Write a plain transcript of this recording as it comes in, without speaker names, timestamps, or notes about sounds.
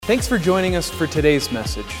Thanks for joining us for today's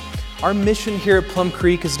message. Our mission here at Plum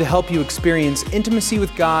Creek is to help you experience intimacy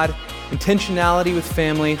with God, intentionality with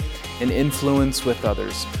family, and influence with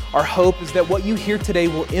others. Our hope is that what you hear today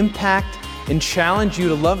will impact and challenge you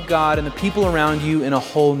to love God and the people around you in a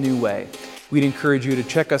whole new way. We'd encourage you to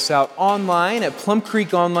check us out online at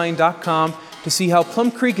plumcreekonline.com to see how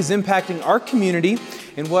Plum Creek is impacting our community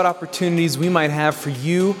and what opportunities we might have for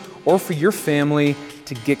you or for your family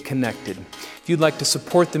to get connected. If you'd like to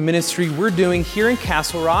support the ministry we're doing here in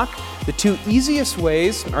Castle Rock, the two easiest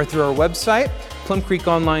ways are through our website,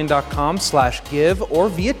 plumcreekonline.com/give, or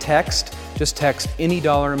via text. Just text any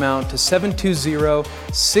dollar amount to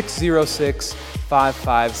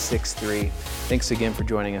 720-606-5563. Thanks again for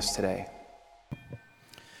joining us today.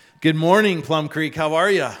 Good morning, Plum Creek. How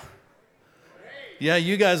are you? Yeah,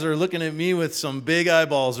 you guys are looking at me with some big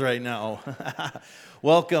eyeballs right now.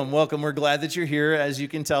 Welcome. We're glad that you're here. As you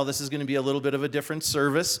can tell, this is going to be a little bit of a different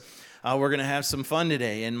service. We're going to have some fun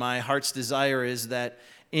today, and my heart's desire is that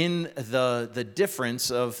in the difference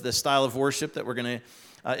of the style of worship that we're going to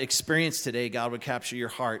experience today, God would capture your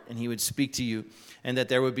heart, and He would speak to you, and that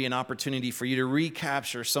there would be an opportunity for you to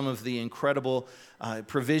recapture some of the incredible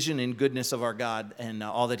provision and goodness of our God and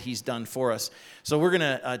all that He's done for us. So we're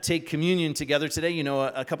going to take communion together today. You know,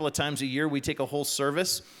 a couple of times a year, we take a whole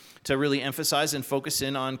service to really emphasize and focus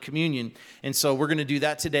in on communion. And so we're going to do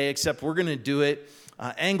that today, except we're going to do it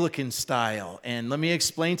Anglican style. And let me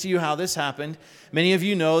explain to you how this happened. Many of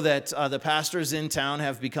you know that the pastors in town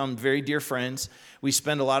have become very dear friends. We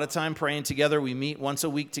spend a lot of time praying together. We meet once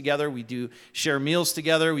a week together. We do share meals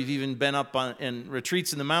together. We've even been up in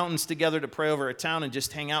retreats in the mountains together to pray over a town and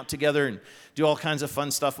just hang out together and do all kinds of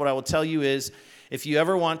fun stuff. What I will tell you is, if you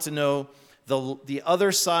ever want to know the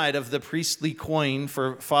other side of the priestly coin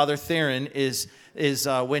for Father Theron is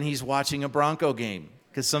when he's watching a Bronco game,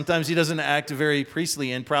 because sometimes he doesn't act very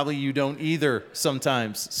priestly, and probably you don't either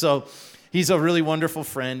sometimes. So he's a really wonderful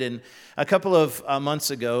friend. And a couple of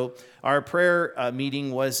months ago, our prayer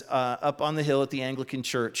meeting was up on the hill at the Anglican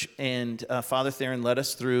Church, and Father Theron led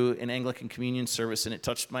us through an Anglican communion service, and it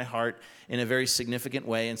touched my heart in a very significant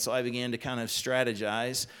way. And so I began to kind of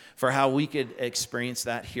strategize for how we could experience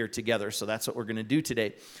that here together. So that's what we're going to do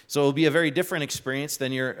today. So it'll be a very different experience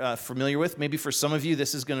than you're familiar with. Maybe for some of you,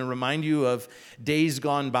 this is going to remind you of days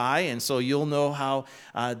gone by, and so you'll know how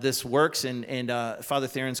this works. And Father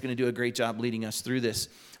Theron's going to do a great job leading us through this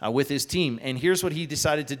with his team. And here's what he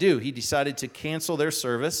decided to do. He decided to cancel their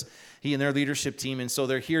service, he and their leadership team, and so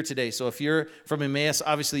they're here today. So if you're from Emmaus,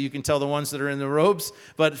 obviously you can tell the ones that are in the robes,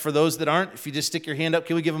 but for those that aren't, if you just stick your hand up,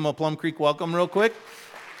 can we give them a Plum Creek welcome real quick?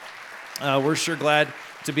 We're sure glad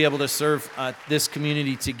to be able to serve this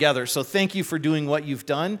community together. So thank you for doing what you've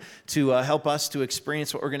done to help us to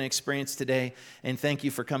experience what we're going to experience today, and thank you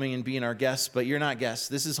for coming and being our guests, but you're not guests.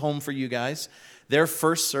 This is home for you guys. Their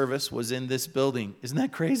first service was in this building. Isn't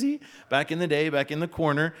that crazy? Back in the day, back in the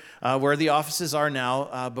corner, where the offices are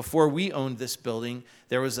now, before we owned this building,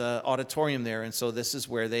 there was an auditorium there, and so this is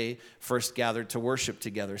where they first gathered to worship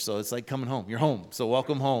together. So it's like coming home. You're home, so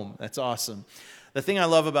welcome home. That's awesome. The thing I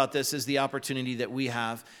love about this is the opportunity that we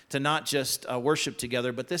have to not just worship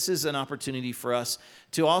together, but this is an opportunity for us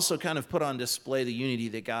to also kind of put on display the unity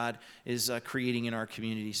that God is creating in our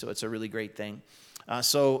community. So it's a really great thing.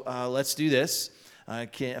 So let's do this.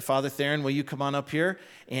 Father Theron, will you come on up here?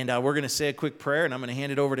 And we're going to say a quick prayer, and I'm going to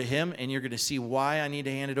hand it over to him, and you're going to see why I need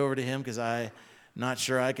to hand it over to him, because I'm not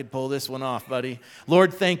sure I could pull this one off, buddy.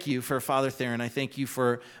 Lord, thank you for Father Theron. I thank you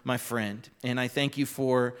for my friend, and I thank you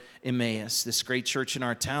for Emmaus, this great church in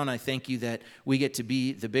our town. I thank you that we get to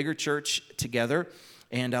be the bigger church together.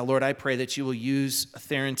 And Lord, I pray that you will use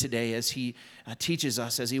Theron today as he teaches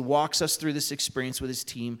us, as he walks us through this experience with his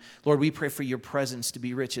team. Lord, we pray for your presence to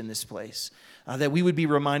be rich in this place, that we would be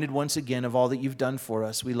reminded once again of all that you've done for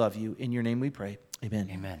us. We love you. In your name we pray. Amen.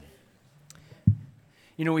 Amen.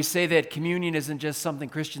 You know, we say that communion isn't just something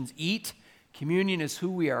Christians eat. Communion is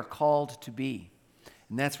who we are called to be.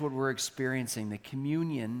 And that's what we're experiencing, the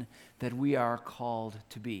communion that we are called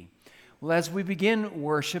to be. Well, as we begin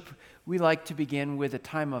worship, we like to begin with a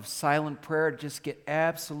time of silent prayer, just get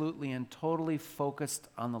absolutely and totally focused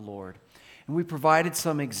on the Lord. And we provided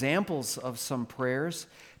some examples of some prayers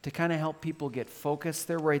to kind of help people get focused.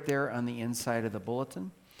 They're right there on the inside of the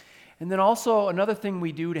bulletin. And then also another thing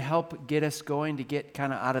we do to help get us going, to get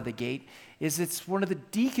kind of out of the gate, is it's one of the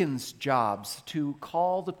deacons' jobs to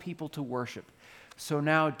call the people to worship. So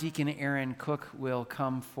now Deacon Erin Cook will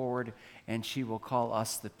come forward, and she will call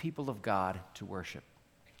us, the people of God, to worship.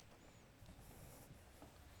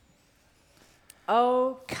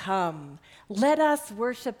 Oh, come, let us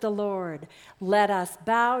worship the Lord. Let us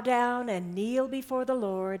bow down and kneel before the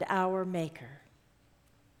Lord, our Maker.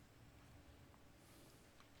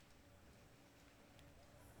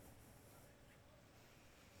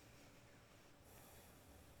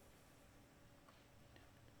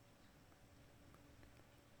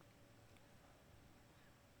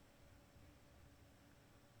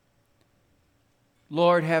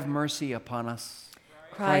 Lord, have mercy upon us.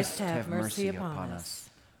 Christ, have mercy upon us.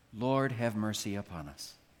 Lord, have mercy upon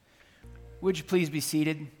us. Would you please be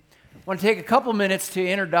seated? I want to take a couple minutes to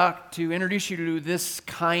introduce you to this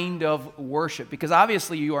kind of worship, because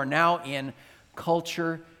obviously you are now in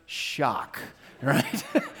culture shock, right?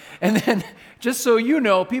 And then, just so you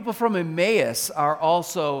know, people from Emmaus are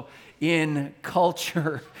also in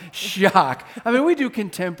culture shock. I mean, we do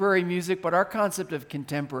contemporary music, but our concept of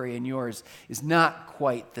contemporary and yours is not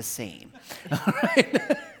quite the same. All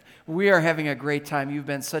right? We are having a great time. You've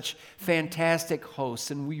been such fantastic hosts,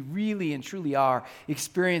 and we really and truly are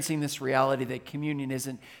experiencing this reality that communion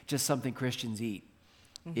isn't just something Christians eat.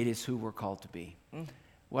 It is who we're called to be.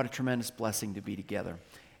 What a tremendous blessing to be together.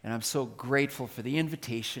 And I'm so grateful for the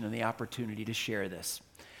invitation and the opportunity to share this.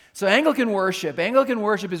 So Anglican worship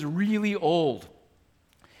is really old.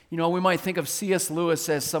 You know, we might think of C.S. Lewis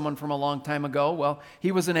as someone from a long time ago. Well,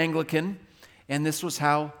 he was an Anglican, and this was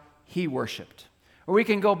how he worshiped. Or we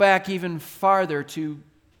can go back even farther to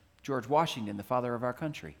George Washington, the father of our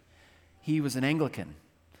country. He was an Anglican.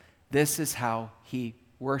 This is how he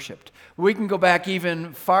worshiped. We can go back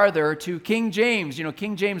even farther to King James,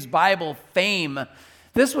 King James Bible fame.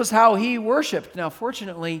 This was how he worshiped. Now,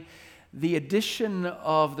 fortunately, the addition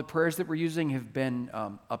of the prayers that we're using have been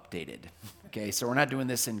updated. Okay, so we're not doing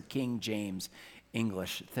this in King James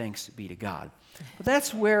English, thanks be to God. But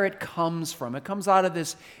that's where it comes from. It comes out of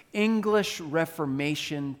this English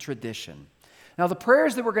Reformation tradition. Now, the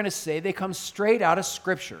prayers that we're going to say, they come straight out of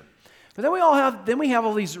Scripture. But then we have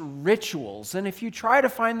all these rituals, and if you try to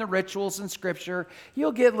find the rituals in Scripture,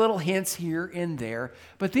 you'll get little hints here and there.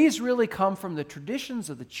 But these really come from the traditions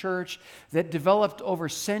of the church that developed over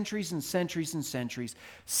centuries and centuries and centuries.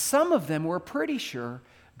 Some of them, we're pretty sure,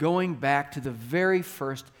 going back to the very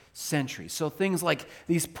first century. So things like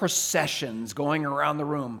these processions going around the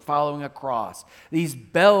room, following a cross, these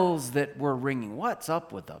bells that were ringing. What's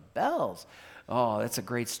up with the bells? Oh, that's a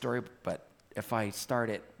great story, but if I start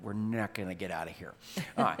it, we're not going to get out of here.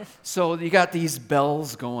 All right. So you got these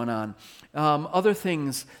bells going on. Other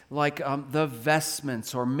things like the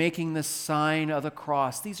vestments or making the sign of the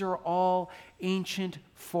cross. These are all ancient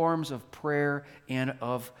forms of prayer and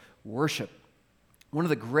of worship. One of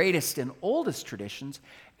the greatest and oldest traditions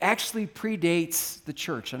actually predates the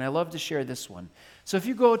church, and I love to share this one. So if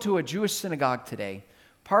you go to a Jewish synagogue today,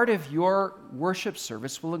 part of your worship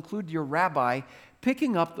service will include your rabbi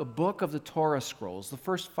picking up the book of the Torah scrolls, the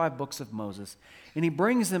first 5 books of Moses, and he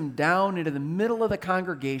brings them down into the middle of the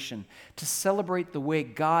congregation to celebrate the way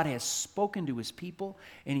God has spoken to his people,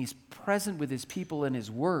 and he's present with his people in his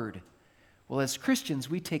word. Well, as Christians,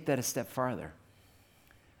 we take that a step farther.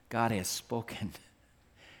 God has spoken,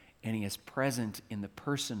 and he is present in the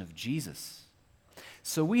person of Jesus.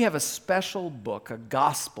 So we have a special book, a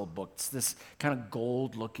gospel book. It's this kind of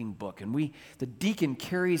gold-looking book. And the deacon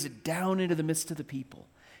carries it down into the midst of the people.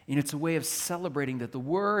 And it's a way of celebrating that the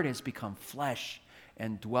Word has become flesh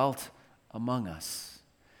and dwelt among us.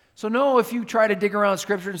 So no, if you try to dig around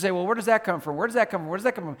Scripture and say, well, where does that come from? Where does that come from? Where does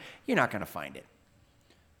that come from? You're not going to find it.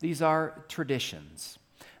 These are traditions.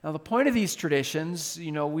 Now, the point of these traditions,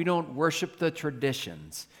 we don't worship the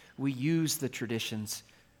traditions. We use the traditions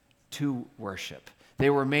to worship. They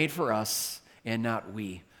were made for us and not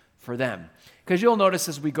we for them. Because you'll notice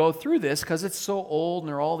as we go through this, because it's so old and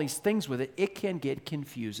there are all these things with it, it can get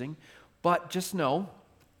confusing. But just know,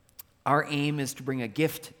 our aim is to bring a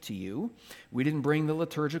gift to you. We didn't bring the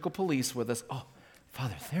liturgical police with us. Oh,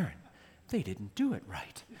 Father Theron, they didn't do it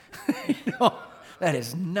right. That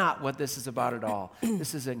is not what this is about at all.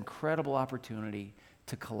 This is an incredible opportunity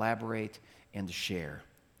to collaborate and to share.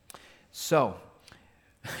 So,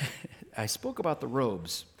 I spoke about the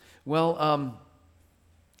robes. Well,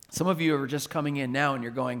 some of you are just coming in now and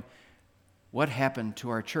you're going, what happened to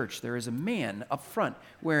our church? There is a man up front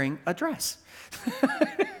wearing a dress.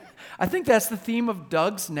 I think that's the theme of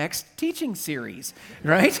Doug's next teaching series,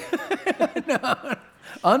 right? No.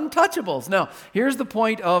 Untouchables. Now, here's the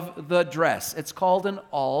point of the dress. It's called an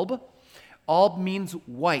alb. Alb means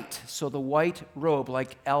white, so the white robe,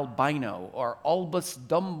 like albino or Albus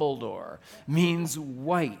Dumbledore, means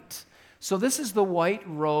white. So this is the white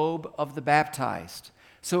robe of the baptized.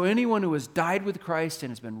 So anyone who has died with Christ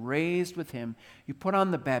and has been raised with him, you put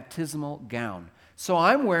on the baptismal gown. So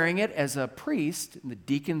I'm wearing it as a priest, and the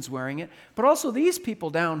deacon's wearing it, but also these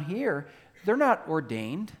people down here, they're not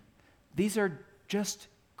ordained. These are just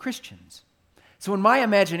Christians. So in my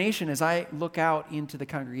imagination, as I look out into the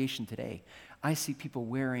congregation today, I see people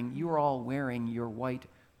you are all wearing your white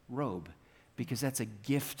robe, because that's a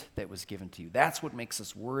gift that was given to you. That's what makes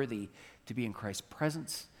us worthy to be in Christ's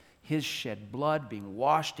presence, his shed blood, being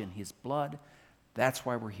washed in his blood. That's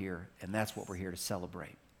why we're here, and that's what we're here to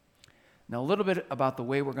celebrate. Now, a little bit about the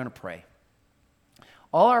way we're going to pray.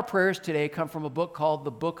 All our prayers today come from a book called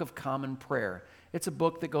the Book of Common Prayer. It's a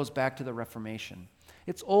book that goes back to the Reformation.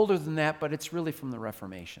 It's older than that, but it's really from the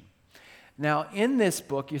Reformation. Now, in this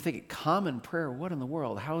book, you're thinking, common prayer, what in the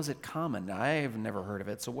world? How is it common? I have never heard of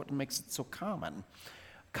it, so what makes it so common?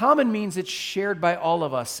 Common means it's shared by all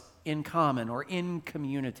of us in common or in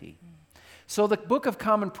community. So the Book of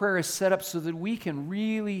Common Prayer is set up so that we can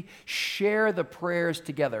really share the prayers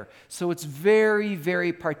together. So it's very,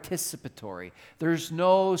 very participatory. There's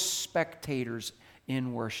no spectators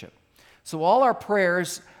in worship. So all our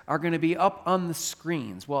prayers are going to be up on the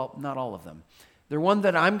screens. Well, not all of them. They're one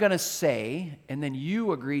that I'm going to say, and then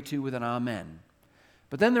you agree to with an amen.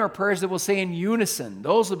 But then there are prayers that we'll say in unison.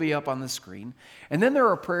 Those will be up on the screen. And then there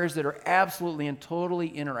are prayers that are absolutely and totally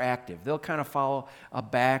interactive. They'll kind of follow a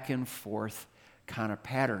back and forth kind of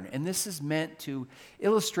pattern. And this is meant to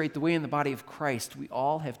illustrate the way in the body of Christ we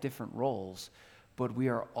all have different roles, but we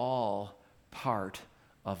are all part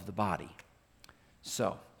of the body.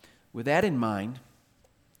 So, with that in mind,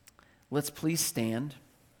 let's please stand.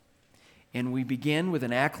 And we begin with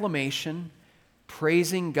an acclamation,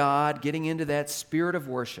 praising God, getting into that spirit of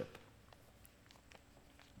worship.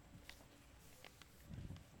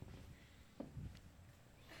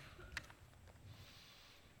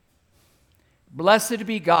 Blessed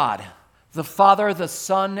be God, the Father, the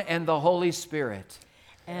Son, and the Holy Spirit.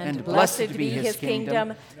 And blessed be his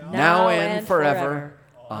kingdom, now and forever.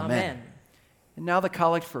 Amen. And now the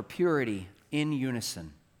collect for purity in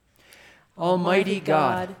unison. Almighty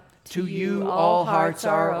God, to you all hearts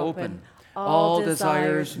are open, all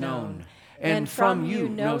desires known, and from you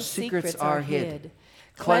no secrets are hid.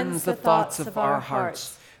 Cleanse the thoughts of our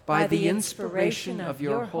hearts by the inspiration of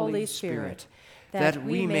your Holy Spirit, that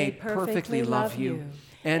we may perfectly love you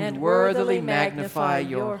and worthily magnify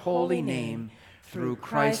your holy name through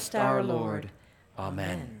Christ our Lord.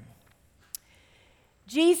 Amen.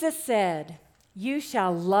 Jesus said, "You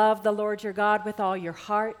shall love the Lord your God with all your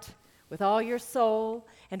heart, with all your soul,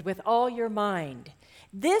 and with all your mind.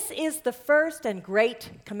 This is the first and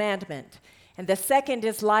great commandment, and the second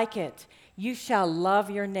is like it. You shall love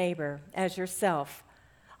your neighbor as yourself.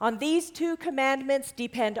 On these two commandments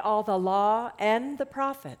depend all the law and the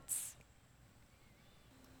prophets."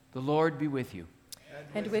 The Lord be with you.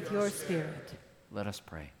 And with your spirit. Let us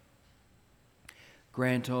pray.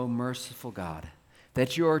 Grant, O merciful God,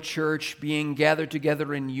 that your church, being gathered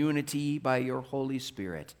together in unity by your Holy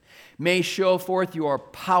Spirit, may show forth your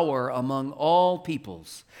power among all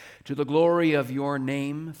peoples, to the glory of your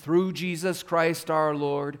name, through Jesus Christ our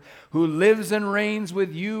Lord, who lives and reigns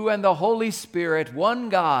with you and the Holy Spirit, one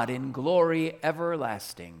God, in glory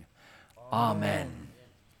everlasting. Amen.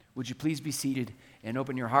 Would you please be seated and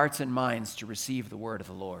open your hearts and minds to receive the word of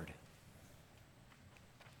the Lord.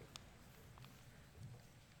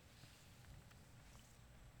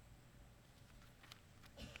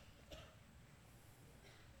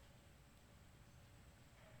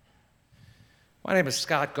 My name is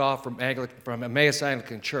Scott Goff from Emmaus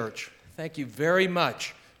Anglican Church. Thank you very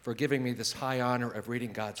much for giving me this high honor of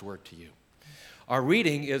reading God's Word to you. Our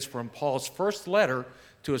reading is from Paul's first letter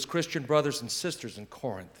to his Christian brothers and sisters in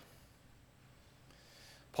Corinth.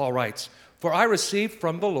 Paul writes, "For I received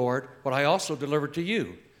from the Lord what I also delivered to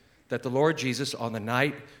you, that the Lord Jesus, on the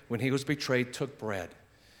night when he was betrayed, took bread.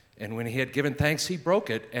 And when he had given thanks, he broke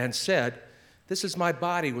it and said, 'This is my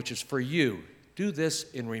body, which is for you. Do this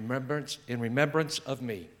in remembrance of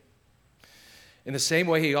me.' In the same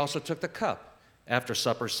way, he also took the cup after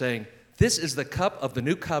supper, saying, 'This is the cup of the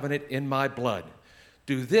new covenant in my blood.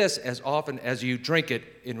 Do this as often as you drink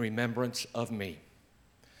it in remembrance of me.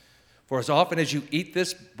 For as often as you eat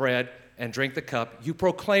this bread and drink the cup, you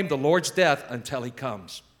proclaim the Lord's death until he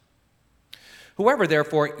comes. Whoever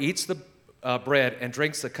therefore eats the bread and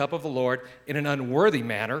drinks the cup of the Lord in an unworthy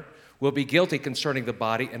manner will be guilty concerning the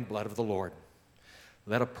body and blood of the Lord.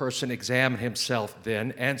 Let a person examine himself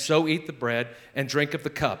then, and so eat the bread and drink of the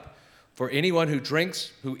cup. For anyone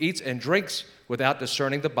who eats and drinks without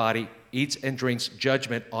discerning the body, eats and drinks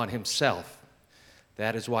judgment on himself.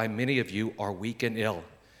 That is why many of you are weak and ill,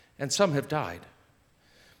 and some have died.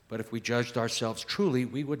 But if we judged ourselves truly,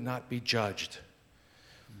 we would not be judged.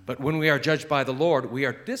 But when we are judged by the Lord, we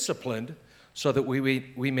are disciplined so that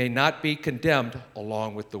we may not be condemned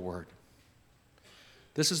along with the word.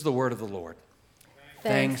 This is the word of the Lord.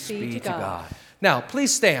 Thanks be to God. Now,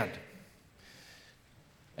 please stand.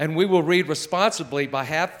 And we will read responsibly by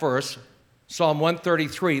half verse Psalm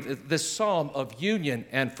 133, this psalm of union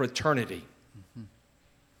and fraternity.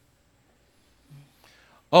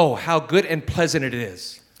 Oh, how good and pleasant it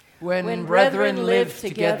is When brethren live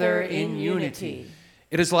together in unity,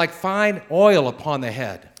 It is like fine oil upon the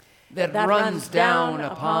head, that runs down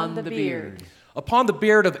upon the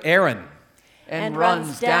beard, of Aaron. and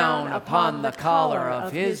runs down upon the collar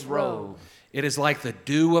of his robe, It is like the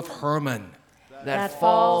dew of Hermon. that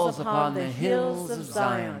falls upon the hills of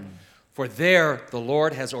Zion, For there the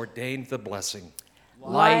Lord has ordained the blessing.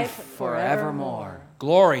 life forevermore.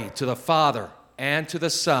 Glory to the Father, and to the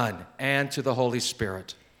Son, and to the Holy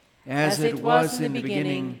Spirit. As it was in the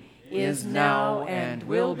beginning, is now, and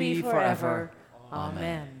will be forever.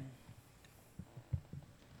 Amen.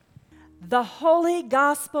 The Holy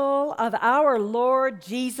Gospel of our Lord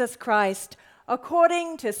Jesus Christ,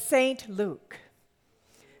 according to St. Luke.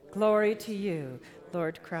 Glory to you,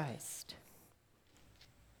 Lord Christ.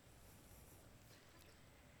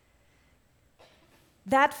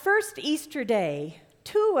 That first Easter day,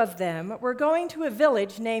 2 of them were going to a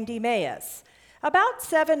village named Emmaus, about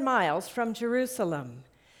 7 miles from Jerusalem,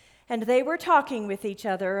 and they were talking with each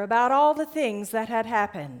other about all the things that had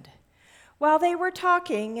happened. While they were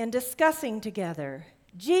talking and discussing together,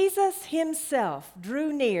 Jesus himself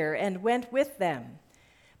drew near and went with them,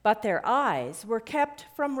 but their eyes were kept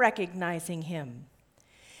from recognizing him.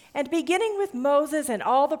 And beginning with Moses and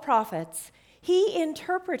all the prophets, he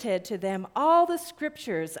interpreted to them all the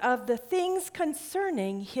scriptures of the things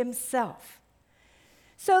concerning himself.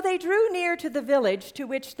 So they drew near to the village to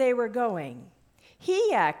which they were going.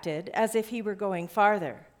 He acted as if he were going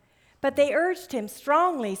farther, but they urged him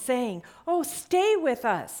strongly, saying, "Oh, stay with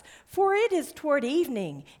us, for it is toward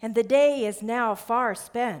evening, and the day is now far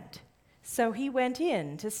spent." So he went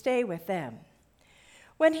in to stay with them.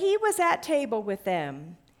 When he was at table with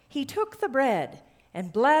them, he took the bread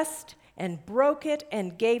and blessed and broke it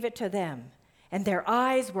and gave it to them. And their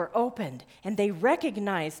eyes were opened, and they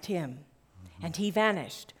recognized him, and he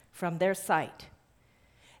vanished from their sight.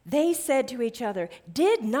 They said to each other,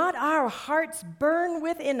 "Did not our hearts burn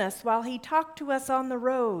within us while he talked to us on the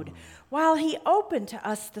road, while he opened to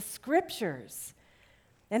us the scriptures?"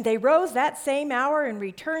 And they rose that same hour and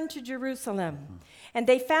returned to Jerusalem. And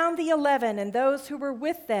they found the 11 and those who were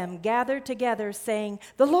with them gathered together, saying,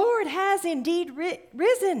 "The Lord has indeed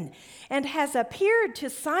risen and has appeared to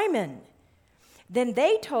Simon." Then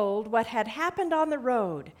they told what had happened on the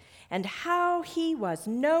road and how he was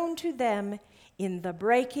known to them in the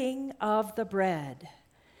breaking of the bread.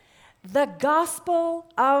 The gospel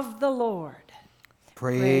of the Lord.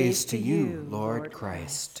 Praise to you, Lord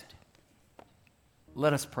Christ.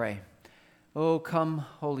 Let us pray. Oh, come,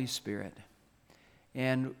 Holy Spirit,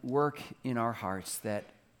 and work in our hearts that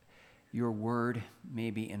your word may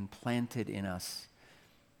be implanted in us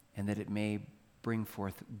and that it may bring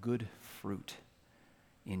forth good fruit.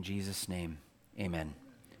 In Jesus' name, amen.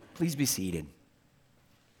 Please be seated.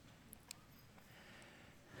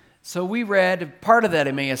 So we read part of that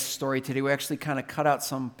Emmaus story today. We actually kind of cut out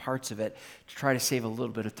some parts of it to try to save a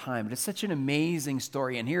little bit of time. But it's such an amazing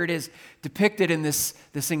story. And here it is depicted in this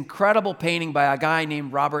incredible painting by a guy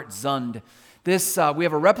named Robert Zund. We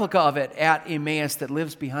have a replica of it at Emmaus that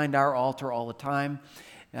lives behind our altar all the time.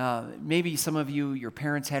 Maybe some of you, your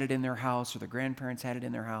parents had it in their house or their grandparents had it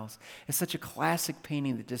in their house. It's such a classic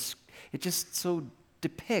painting that just so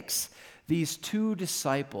depicts these 2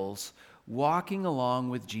 disciples walking along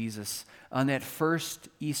with Jesus on that first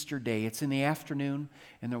Easter day. It's in the afternoon,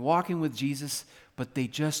 and they're walking with Jesus, but they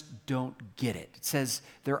just don't get it. It says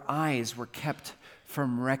their eyes were kept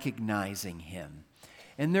from recognizing him.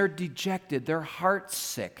 And they're dejected, their heart's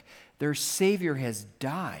sick. Their Savior has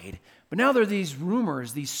died. But now there are these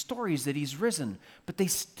rumors, these stories that he's risen, but they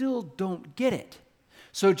still don't get it.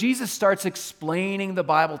 So Jesus starts explaining the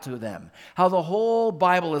Bible to them, how the whole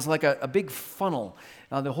Bible is like a big funnel.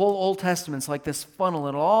 The whole Old Testament's like this funnel,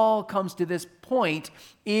 and it all comes to this point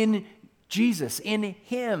in Jesus, in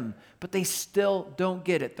him, but they still don't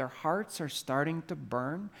get it. Their hearts are starting to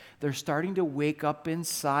burn. They're starting to wake up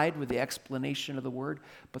inside with the explanation of the word,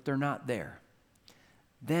 but they're not there.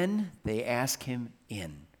 Then they ask him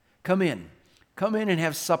in. Come in and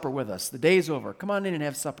have supper with us. The day's over. Come on in and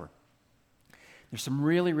have supper. There's some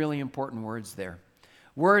really, really important words there.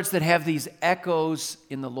 Words that have these echoes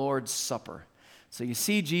in the Lord's Supper. So you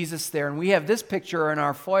see Jesus there, and we have this picture in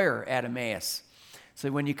our foyer at Emmaus.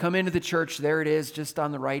 So when you come into the church, there it is, just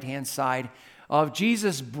on the right-hand side, of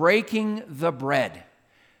Jesus breaking the bread.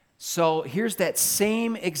 So here's that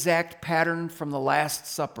same exact pattern from the Last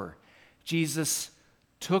Supper. Jesus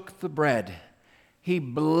took the bread, he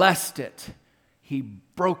blessed it, he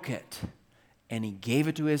broke it, and he gave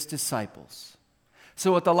it to his disciples.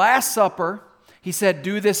 So at the Last Supper, he said,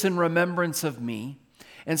 "Do this in remembrance of me."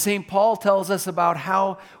 And St. Paul tells us about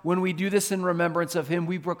how when we do this in remembrance of him,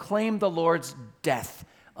 we proclaim the Lord's death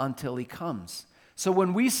until he comes. So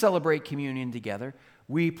when we celebrate communion together,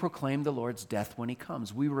 we proclaim the Lord's death when he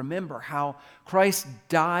comes. We remember how Christ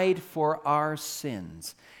died for our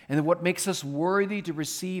sins, and that what makes us worthy to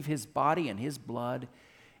receive his body and his blood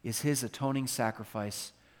is his atoning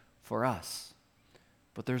sacrifice for us.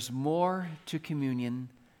 But there's more to communion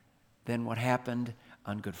than what happened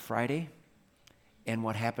on Good Friday and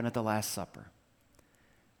what happened at the Last Supper.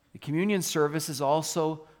 The communion service is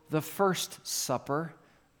also the first supper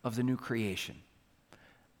of the new creation.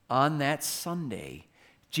 On that Sunday,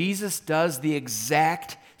 Jesus does the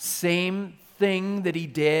exact same thing that he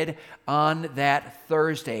did on that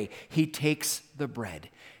Thursday. He takes the bread,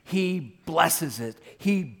 he blesses it,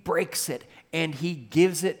 he breaks it, and he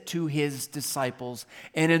gives it to his disciples.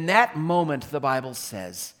 And in that moment, the Bible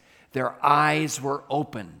says, their eyes were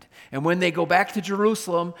opened. And when they go back to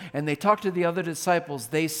Jerusalem and they talk to the other disciples,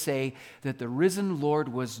 they say that the risen Lord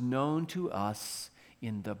was known to us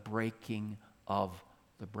in the breaking of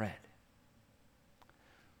the bread.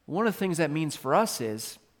 One of the things that means for us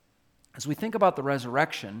is, as we think about the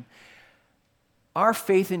resurrection, our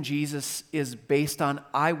faith in Jesus is based on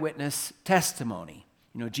eyewitness testimony.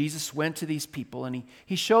 You know, Jesus went to these people and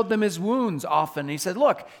he showed them his wounds often. And he said,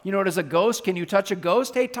 "Look, you know, there's a ghost. Can you touch a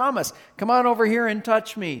ghost? Hey, Thomas, come on over here and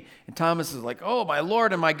touch me." And Thomas is like, "Oh, my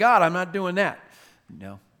Lord and my God, I'm not doing that."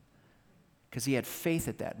 No, because he had faith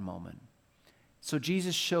at that moment. So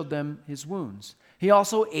Jesus showed them his wounds. He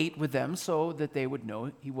also ate with them so that they would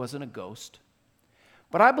know he wasn't a ghost.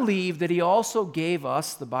 But I believe that he also gave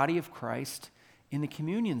us, the body of Christ, in the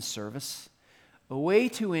communion service, a way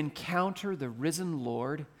to encounter the risen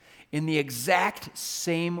Lord in the exact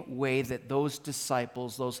same way that those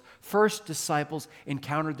disciples, those first disciples,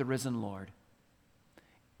 encountered the risen Lord,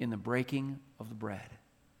 in the breaking of the bread.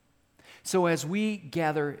 So as we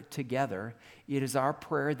gather together, it is our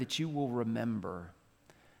prayer that you will remember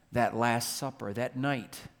that Last Supper, that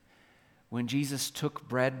night when Jesus took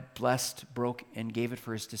bread, blessed, broke, and gave it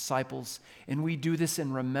for his disciples. And we do this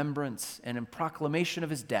in remembrance and in proclamation of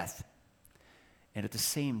his death. And at the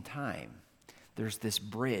same time, there's this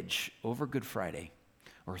bridge over Good Friday,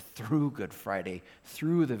 or through Good Friday,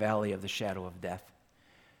 through the valley of the shadow of death,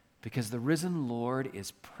 because the risen Lord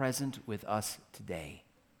is present with us today.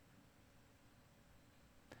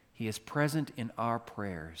 He is present in our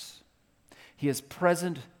prayers. He is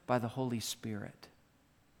present by the Holy Spirit.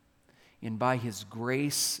 And by his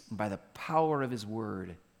grace, and by the power of his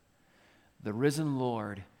word, the risen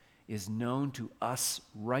Lord is known to us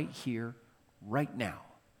right here, right now,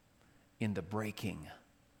 in the breaking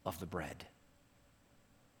of the bread.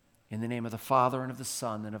 In the name of the Father, and of the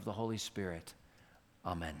Son, and of the Holy Spirit.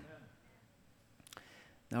 Amen.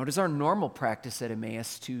 Now, it is our normal practice at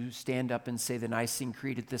Emmaus to stand up and say the Nicene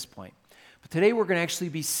Creed at this point. But today we're going to actually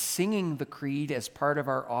be singing the creed as part of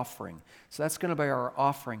our offering. So that's going to be our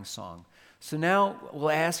offering song. So now we'll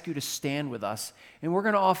ask you to stand with us, and we're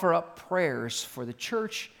going to offer up prayers for the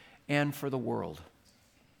church and for the world.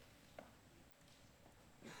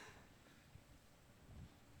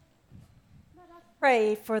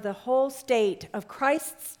 Pray for the whole state of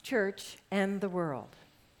Christ's church and the world.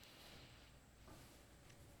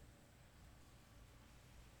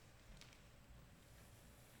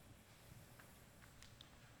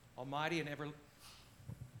 Almighty and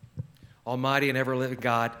ever-living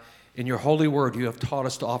God, in your holy word you have taught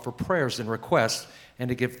us to offer prayers and requests and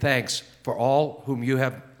to give thanks for all whom you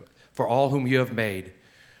have made.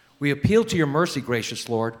 We appeal to your mercy, gracious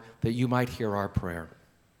Lord, that you might hear our prayer.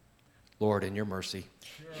 Lord, in your mercy,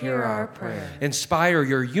 Hear our prayer. Inspire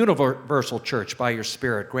your universal church by your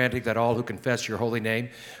Spirit, granting that all who confess your holy name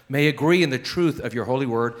may agree in the truth of your holy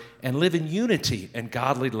word and live in unity and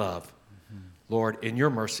godly love. Lord, in your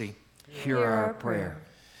mercy, Hear our prayer.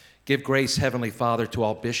 Give grace, Heavenly Father, to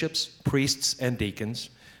all bishops, priests, and deacons,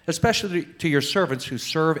 especially to your servants who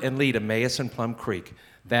serve and lead Emmaus and Plum Creek,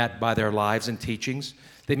 that by their lives and teachings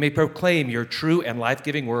they may proclaim your true and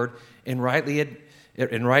life-giving word and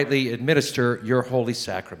rightly administer your holy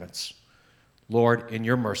sacraments. Lord, in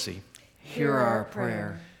your mercy, Hear our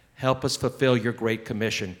prayer. help us fulfill your great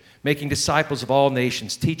commission, making disciples of all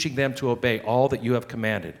nations, teaching them to obey all that you have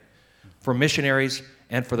commanded. For missionaries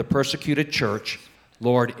and for the persecuted church,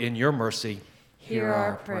 Lord, in your mercy, Hear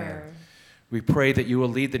our prayer. we pray that you will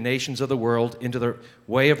lead the nations of the world into the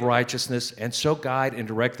way of righteousness and so guide and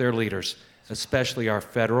direct their leaders, especially our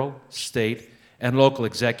federal, state, and local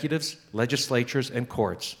executives, legislatures, and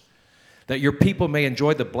courts, that your people may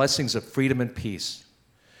enjoy the blessings of freedom and peace.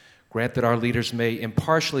 Grant that our leaders may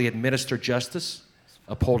impartially administer justice,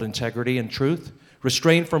 uphold integrity and truth,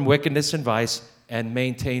 restrain from wickedness and vice, and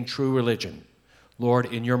maintain true religion. Lord,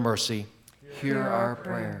 in your mercy, Hear our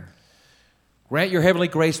prayer. grant your heavenly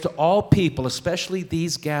grace to all people, especially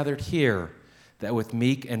these gathered here, that with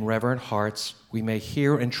meek and reverent hearts we may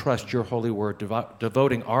hear and trust your holy word,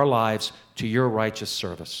 devoting our lives to your righteous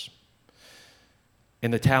service.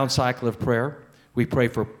 In the town cycle of prayer, we pray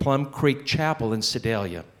for Plum Creek Chapel in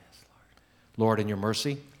Sedalia. Lord, in your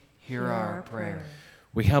mercy, Hear our prayer.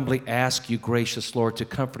 we humbly ask you, gracious Lord, to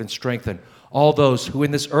comfort and strengthen all those who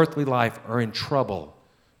in this earthly life are in trouble,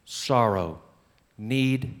 sorrow,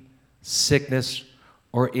 need, sickness,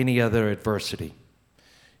 or any other adversity.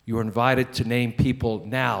 You are invited to name people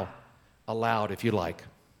now aloud if you like.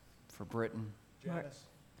 For Britain.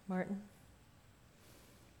 Martin.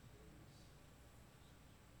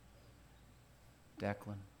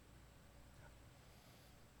 Declan.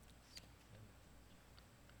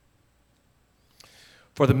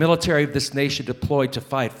 For the military of this nation deployed to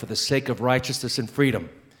fight for the sake of righteousness and freedom.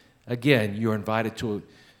 Again, you are invited to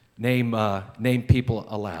name people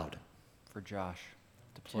aloud. For Josh,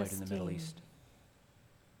 deployed in the Middle Justine. East.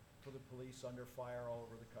 For the police under fire all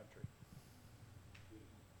over the country.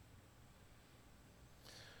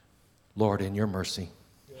 Lord, in your mercy,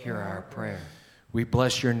 Hear our prayer. we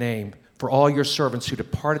bless your name for all your servants who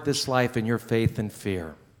departed this life in your faith and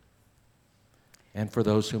fear, and for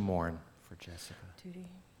those who mourn. For Jessica. Judy.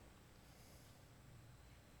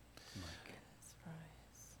 Mike.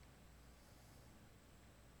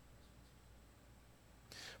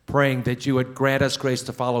 Praying that you would grant us grace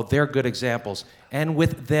to follow their good examples, and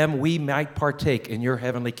with them we might partake in your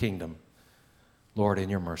heavenly kingdom. Lord,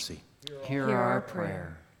 in your mercy. Hear our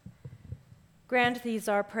prayer. Grant these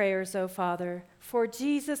our prayers, O Father, for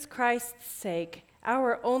Jesus Christ's sake,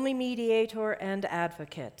 our only mediator and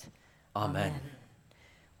advocate. Amen.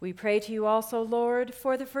 We pray to you also, Lord,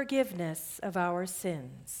 for the forgiveness of our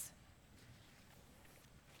sins.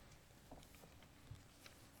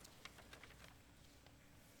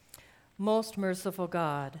 Most merciful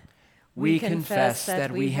God, We confess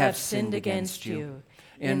that we have sinned against you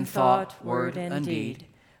in thought, word, and deed,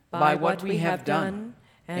 by what we have done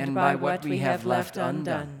and by what we have left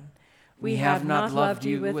undone. We have not loved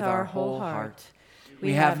you with our whole heart.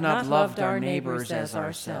 We have not loved our neighbors as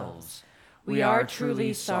ourselves. We are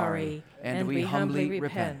truly sorry, and we humbly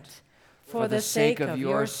repent. For the sake of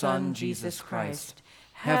your Son, Jesus Christ,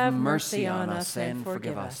 have mercy on us and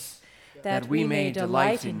forgive us, that we may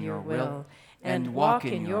delight in your will and walk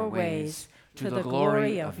in your ways, to the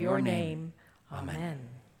glory of your name. Amen.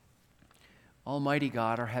 Almighty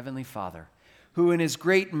God, our Heavenly Father, who in his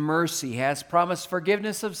great mercy has promised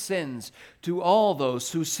forgiveness of sins to all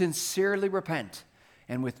those who sincerely repent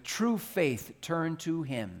and with true faith turn to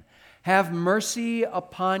him, have mercy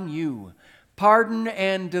upon you, pardon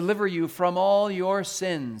and deliver you from all your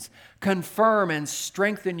sins, confirm and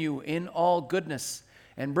strengthen you in all goodness,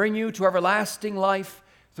 and bring you to everlasting life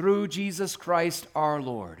through Jesus Christ our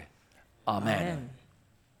Lord. Amen.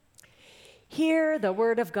 Hear the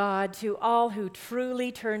word of God to all who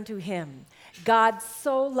truly turn to him. God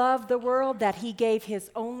so loved the world that he gave his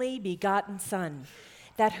only begotten Son,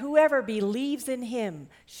 that whoever believes in him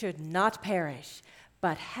should not perish,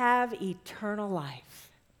 but have eternal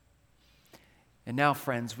life. And now,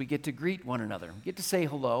 friends, we get to greet one another. We get to say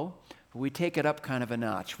hello, but we take it up kind of a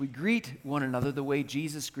notch. We greet one another the way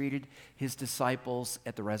Jesus greeted his disciples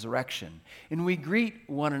at the resurrection. And we greet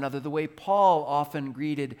one another the way Paul often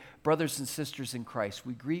greeted brothers and sisters in Christ.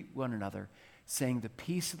 We greet one another saying, "The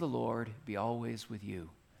peace of the Lord be always with you,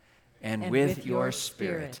 and with your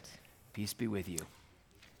spirit. Peace be with you.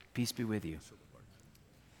 Peace be with you.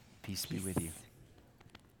 Peace be with you."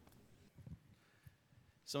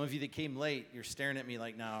 Some of you that came late, you're staring at me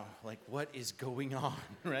now, like, what is going on,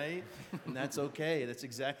 right? And that's okay. That's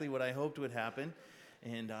exactly what I hoped would happen.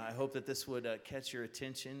 And I hope that this would catch your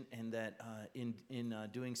attention, and that in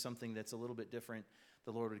doing something that's a little bit different,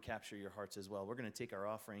 the Lord would capture your hearts as well. We're going to take our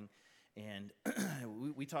offering, and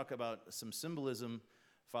we talk about some symbolism,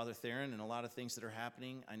 Father Theron, and a lot of things that are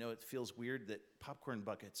happening. I know it feels weird that popcorn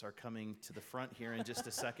buckets are coming to the front here in just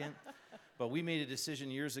a second. But we made a decision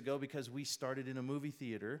years ago because we started in a movie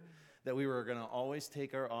theater that we were going to always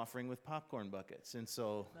take our offering with popcorn buckets. And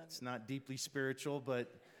so it's not deeply spiritual,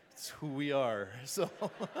 but it's who we are. So,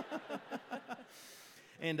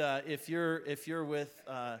 and if you're with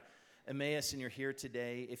Emmaus and you're here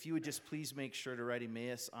today, if you would just please make sure to write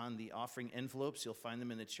Emmaus on the offering envelopes. You'll find them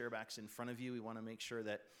in the chair backs in front of you. We want to make sure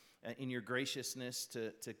that in your graciousness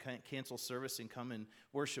to cancel service and come and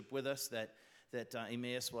worship with us, that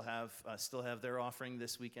Emmaus will still have their offering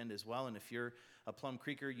this weekend as well. And if you're a Plum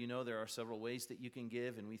Creeker, you know there are several ways that you can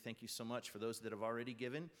give, and we thank you so much for those that have already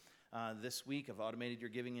given. This week, have automated your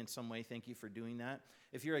giving in some way. Thank you for doing that.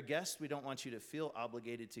 If you're a guest, we don't want you to feel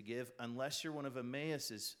obligated to give unless you're one of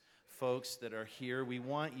Emmaus's folks that are here. We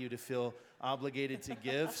want you to feel obligated to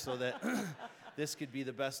give so that this could be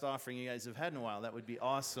the best offering you guys have had in a while. That would be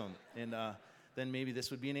awesome. And then maybe this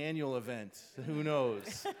would be an annual event. Who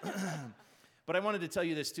knows? But I wanted to tell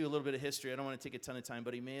you this too, a little bit of history. I don't want to take a ton of time,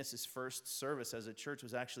 but Emmaus's first service as a church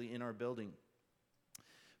was actually in our building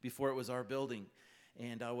before it was our building.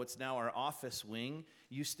 And what's now our office wing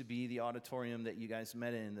used to be the auditorium that you guys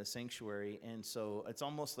met in, the sanctuary. And so it's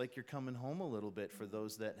almost like you're coming home a little bit for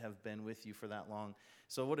those that have been with you for that long.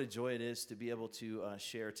 So what a joy it is to be able to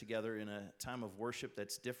share together in a time of worship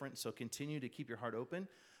that's different. So continue to keep your heart open.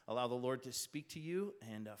 Allow the Lord to speak to you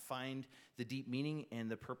and find the deep meaning and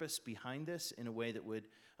the purpose behind this in a way that would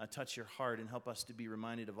touch your heart and help us to be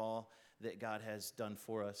reminded of all that God has done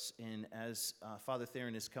for us. And as Father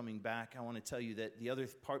Theron is coming back, I want to tell you that the other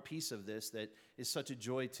piece of this that is such a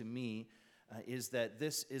joy to me is that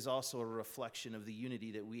this is also a reflection of the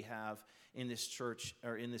unity that we have in this church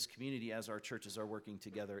or in this community as our churches are working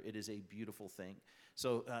together. It is a beautiful thing.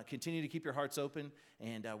 So continue to keep your hearts open,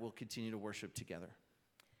 and we'll continue to worship together.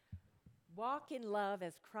 Walk in love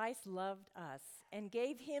as Christ loved us and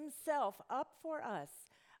gave himself up for us,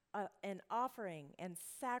 an offering and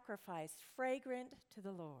sacrifice fragrant to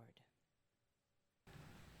the Lord.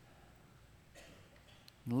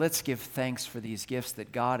 Let's give thanks for these gifts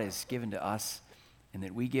that God has given to us and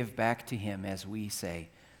that we give back to him as we say,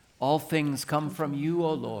 all things come from you,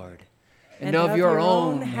 O Lord, and of your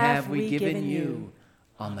own have we given you.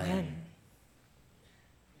 Amen.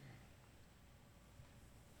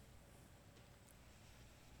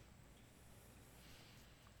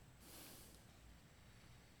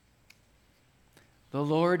 The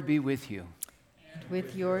Lord be with you. And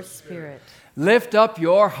with your spirit. Lift up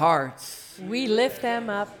your hearts. We lift them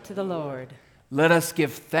up to the Lord. Let us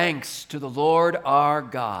give thanks to the Lord our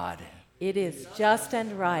God. It is just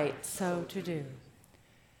and right so to do.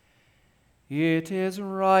 It is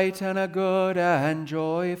right and a good and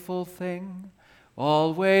joyful thing,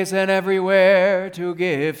 always and everywhere to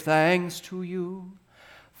give thanks to you,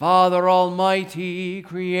 Father Almighty,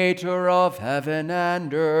 Creator of heaven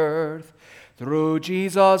and earth, through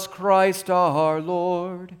Jesus Christ our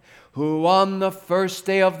Lord, who on the first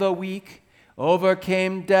day of the week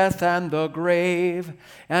overcame death and the grave,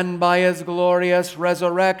 and by his glorious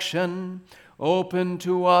resurrection opened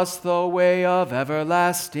to us the way of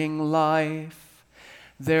everlasting life.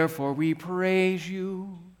 Therefore we praise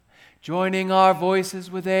you, joining our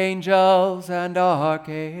voices with angels and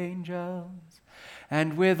archangels,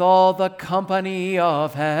 and with all the company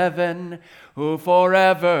of heaven, who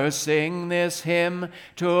forever sing this hymn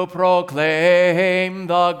to proclaim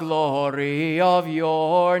the glory of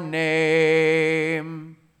your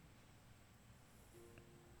name.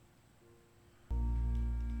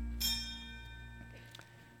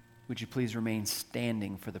 Would you please remain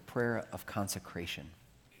standing for the prayer of consecration?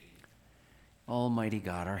 Almighty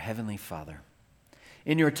God, our Heavenly Father,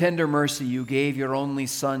 in your tender mercy, you gave your only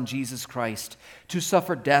Son, Jesus Christ, to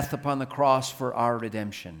suffer death upon the cross for our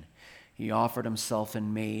redemption. He offered himself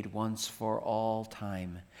and made once for all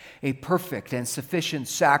time a perfect and sufficient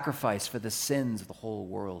sacrifice for the sins of the whole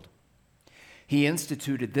world. He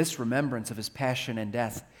instituted this remembrance of his passion and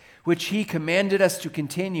death, which he commanded us to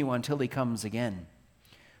continue until he comes again.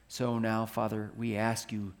 So now, Father, we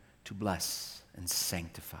ask you to bless and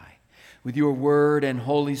sanctify with your word and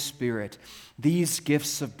Holy Spirit these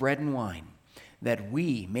gifts of bread and wine, that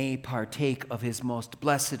we may partake of his most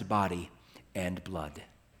blessed body and blood.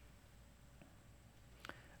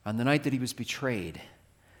 On the night that he was betrayed,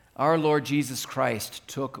 our Lord Jesus Christ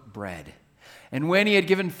took bread, and when he had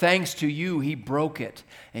given thanks to you, he broke it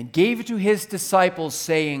and gave it to his disciples,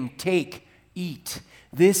 saying, "Take, eat.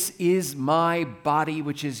 This is my body,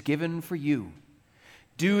 which is given for you.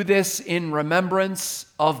 Do this in remembrance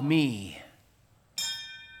of me."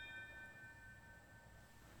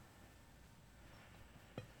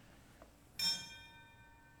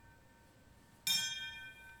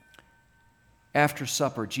 After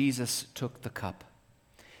supper, Jesus took the cup,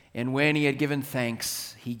 and when he had given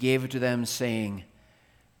thanks, he gave it to them, saying,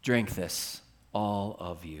 "Drink this, all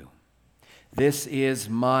of you. This is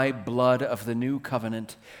my blood of the new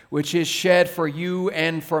covenant, which is shed for you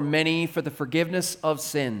and for many for the forgiveness of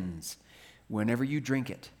sins. Whenever you drink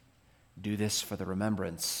it, do this for the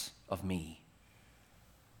remembrance of me."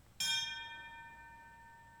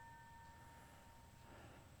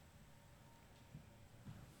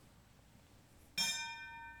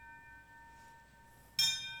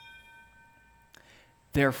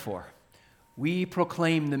 Therefore, we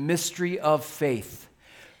proclaim the mystery of faith.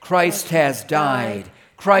 Christ has died.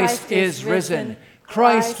 Christ is risen.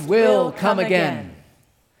 Christ will come again.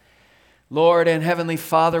 Lord and Heavenly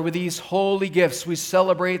Father, with these holy gifts, we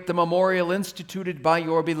celebrate the memorial instituted by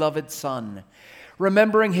your beloved Son,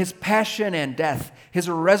 remembering his passion and death, his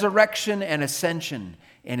resurrection and ascension,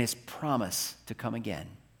 and his promise to come again.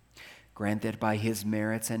 Grant that by his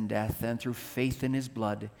merits and death and through faith in his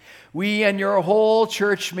blood, we and your whole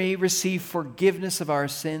church may receive forgiveness of our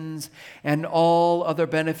sins and all other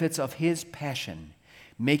benefits of his passion,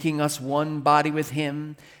 making us one body with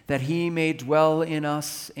him, that he may dwell in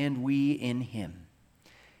us and we in him.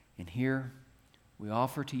 And here we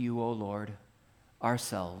offer to you, O Lord,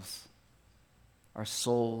 ourselves, our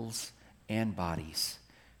souls and bodies,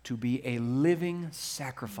 to be a living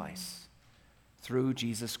sacrifice through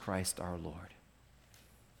Jesus Christ our Lord.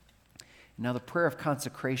 Now the prayer of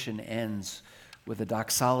consecration ends with a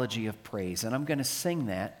doxology of praise, and I'm going to sing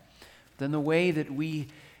that. Then the way that we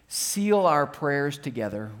seal our prayers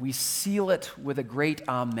together, we seal it with a great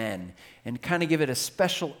amen and kind of give it a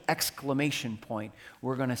special exclamation point.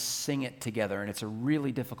 We're going to sing it together, and it's a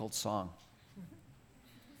really difficult song.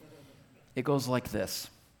 It goes like this.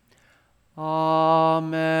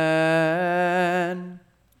 Amen.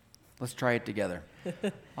 Let's try it together.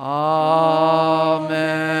 Amen.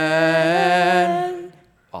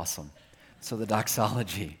 Awesome. So the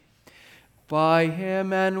doxology. By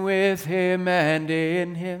him and with him and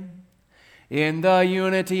in him, in the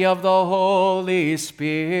unity of the Holy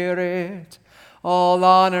Spirit, all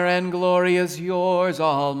honor and glory is yours,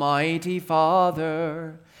 Almighty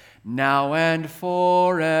Father, now and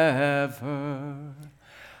forever.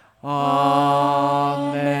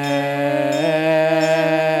 Amen.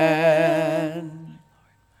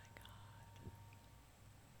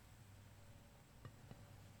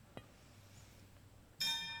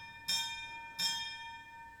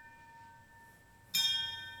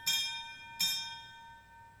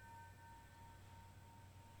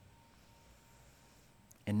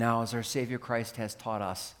 And now, as our Savior Christ has taught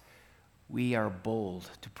us, we are bold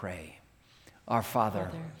to pray. Our Father,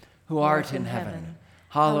 who art in heaven,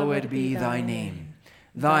 hallowed be thy name.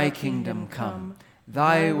 Thy kingdom come,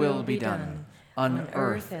 thy will be done, on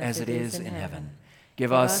earth as it is in heaven.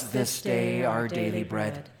 Give us this day our daily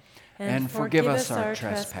bread, and forgive us our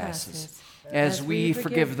trespasses, as we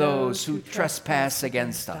forgive those who trespass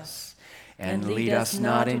against us. And lead us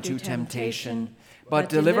not into temptation, but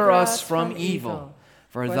deliver us from evil.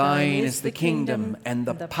 For thine is the kingdom, and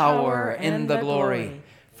the power, and the glory,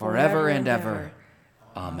 forever and ever.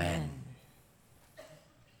 Amen.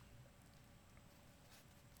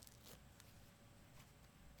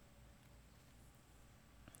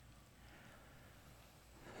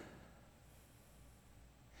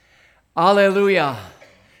 Alleluia.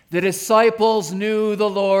 The disciples knew the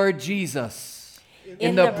Lord Jesus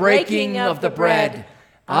in the breaking of the bread.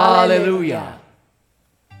 Alleluia.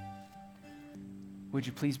 Would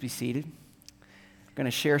you please be seated? I'm going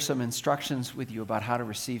to share some instructions with you about how to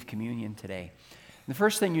receive communion today. The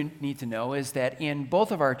first thing you need to know is that in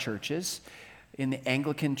both of our churches, in the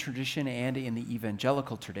Anglican tradition and in the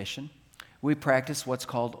evangelical tradition, we practice what's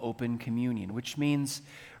called open communion, which means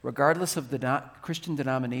regardless of the Christian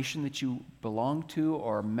denomination that you belong to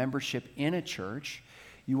or membership in a church,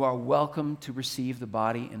 you are welcome to receive the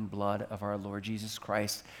body and blood of our Lord Jesus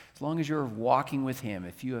Christ, as long as you're walking with him,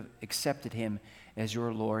 if you have accepted him as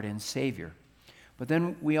your Lord and Savior. But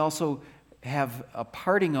then we also have a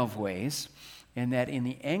parting of ways, in that in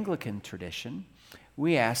the Anglican tradition,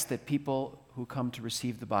 we ask that people who come to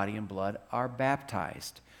receive the body and blood are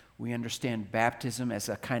baptized. We understand baptism as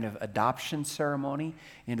a kind of adoption ceremony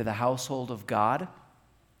into the household of God.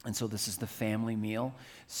 And so this is the family meal.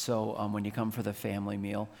 So when you come for the family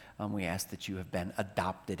meal, we ask that you have been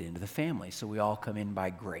adopted into the family. So we all come in by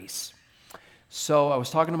grace. So I was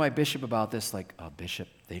talking to my bishop about this, like, oh, bishop,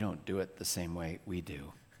 they don't do it the same way we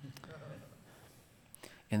do.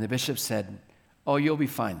 And the bishop said, oh, you'll be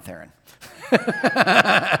fine, Theron.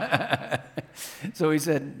 So he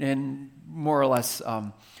said, and more or less,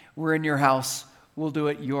 we're in your house, we'll do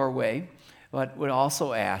it your way. But would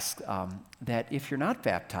also ask that if you're not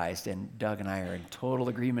baptized, and Doug and I are in total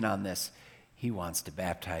agreement on this, he wants to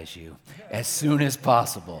baptize you as soon as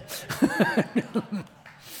possible.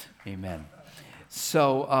 Amen.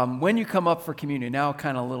 So when you come up for communion, now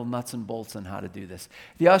kind of little nuts and bolts on how to do this.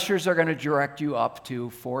 The ushers are going to direct you up to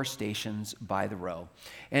 4 stations by the row.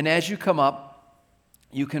 And as you come up,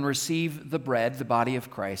 you can receive the bread, the body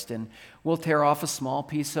of Christ, and we'll tear off a small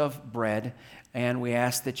piece of bread, and we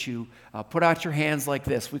ask that you put out your hands like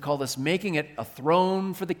this. We call this making it a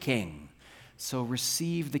throne for the King. So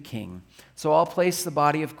receive the King. So I'll place the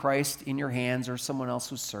body of Christ in your hands or someone else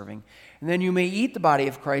who's serving, and then you may eat the body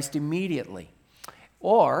of Christ immediately.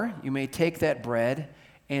 Or you may take that bread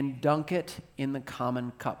and dunk it in the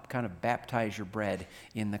common cup, kind of baptize your bread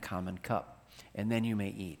in the common cup, and then you may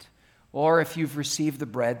eat. Or if you've received the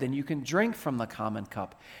bread, then you can drink from the common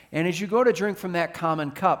cup. And as you go to drink from that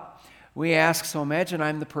common cup, we ask, so imagine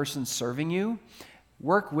I'm the person serving you.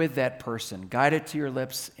 Work with that person. Guide it to your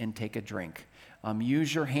lips and take a drink.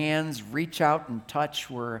 Use your hands. Reach out and touch.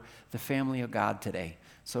 We're the family of God today.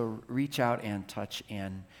 So reach out and touch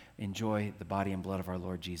and enjoy the body and blood of our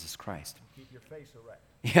Lord Jesus Christ. Keep your face erect.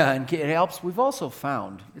 Yeah, and it helps. We've also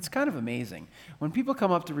found, it's kind of amazing, when people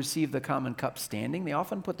come up to receive the common cup standing, they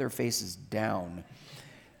often put their faces down.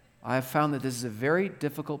 I've found that this is a very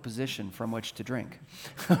difficult position from which to drink.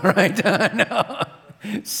 Right? No.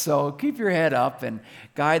 So keep your head up and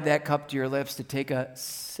guide that cup to your lips to take a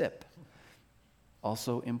sip.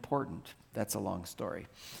 Also important. That's a long story.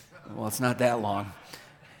 Well, it's not that long.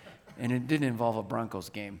 And it didn't involve a Broncos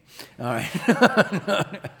game. All right.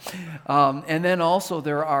 And then also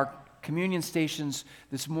there are communion stations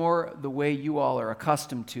that's more the way you all are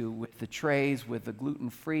accustomed to, with the trays, with the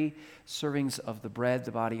gluten-free servings of the bread,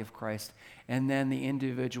 the body of Christ, and then the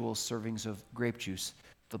individual servings of grape juice,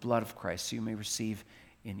 the blood of Christ. So you may receive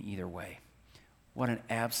in either way. What an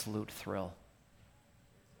absolute thrill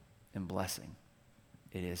and blessing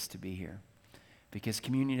it is to be here. Because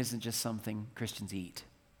communion isn't just something Christians eat.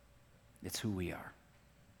 It's who we are.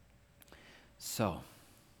 So,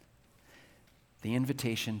 the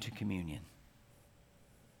invitation to communion.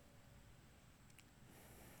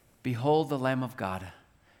 Behold the Lamb of God.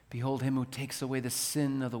 Behold him who takes away the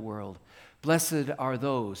sin of the world. Blessed are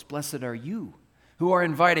those, blessed are you, who are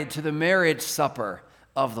invited to the marriage supper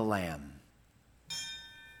of the Lamb.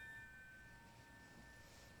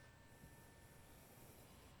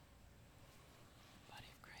 Body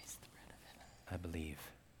of Christ, the bread of heaven. I believe.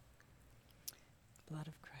 Blood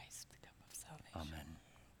of Christ, the cup of salvation. Amen.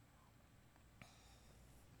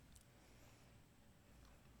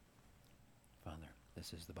 Father,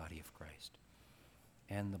 this is the body of Christ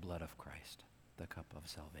and the blood of Christ, the cup of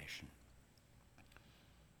salvation.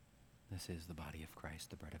 This is the body of Christ,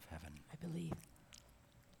 the bread of heaven, I believe.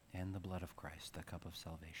 and the blood of Christ, the cup of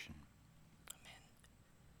salvation. Amen.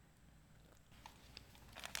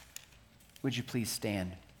 Would you please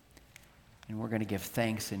stand? And we're going to give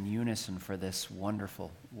thanks in unison for this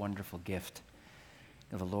wonderful, wonderful gift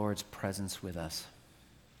of the Lord's presence with us.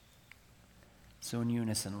 So in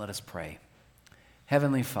unison, let us pray.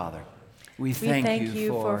 Heavenly Father, we thank you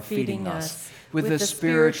for feeding us with the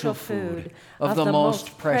spiritual food of the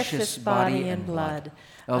most precious body and blood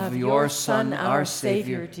of your Son, our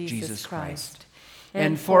Savior, Jesus Christ,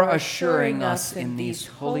 and for assuring us in these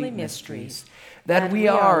holy mysteries that we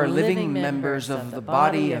are living members of the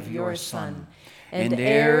body of your Son and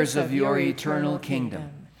heirs of your eternal kingdom.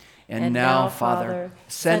 And now, Father,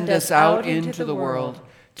 send us out into the world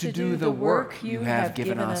to do the work you have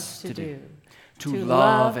given us to do, to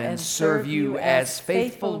love and serve you as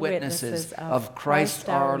faithful witnesses of Christ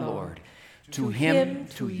our Lord. To him,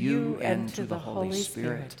 to you, and to the Holy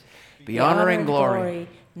Spirit be honor and glory,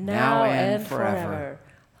 now and forever.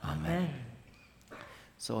 Amen.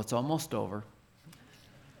 So it's almost over.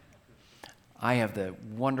 I have the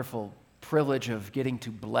wonderful privilege of getting to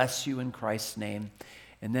bless you in Christ's name.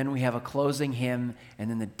 And then we have a closing hymn, and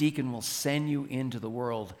then the deacon will send you into the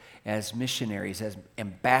world as missionaries, as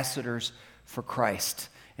ambassadors for Christ.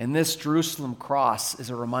 And this Jerusalem cross is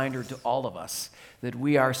a reminder to all of us that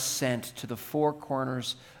we are sent to the 4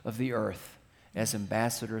 corners of the earth as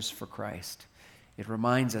ambassadors for Christ. It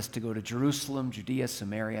reminds us to go to Jerusalem, Judea,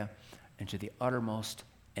 Samaria, and to the uttermost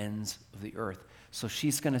ends of the earth. So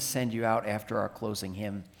she's going to send you out after our closing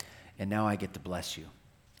hymn, and now I get to bless you.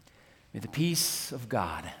 May the peace of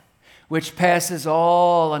God, which passes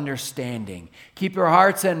all understanding, keep your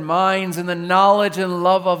hearts and minds in the knowledge and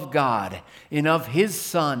love of God and of his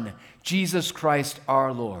Son, Jesus Christ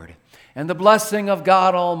our Lord. And the blessing of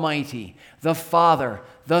God Almighty, the Father,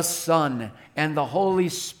 the Son, and the Holy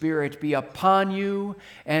Spirit be upon you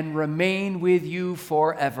and remain with you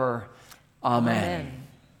forever. Amen. Amen.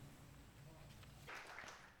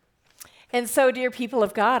 And so, dear people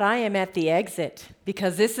of God, I am at the exit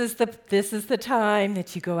because this is the time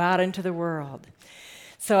that you go out into the world.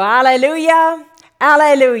 So, alleluia,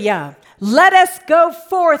 alleluia. Let us go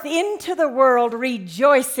forth into the world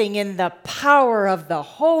rejoicing in the power of the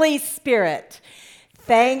Holy Spirit.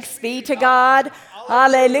 Thanks be to God.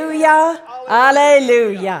 Alleluia,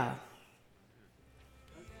 alleluia.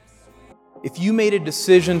 If you made a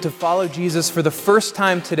decision to follow Jesus for the first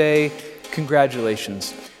time today,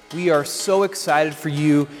 congratulations. We are so excited for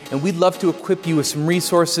you, and we'd love to equip you with some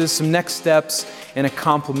resources, some next steps, and a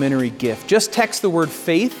complimentary gift. Just text the word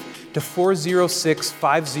faith to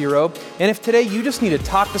 40650. And if today you just need to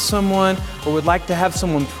talk to someone or would like to have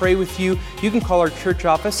someone pray with you, you can call our church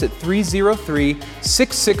office at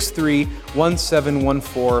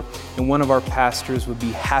 303-663-1714, and one of our pastors would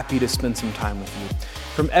be happy to spend some time with you.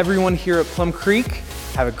 From everyone here at Plum Creek,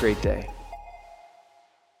 have a great day.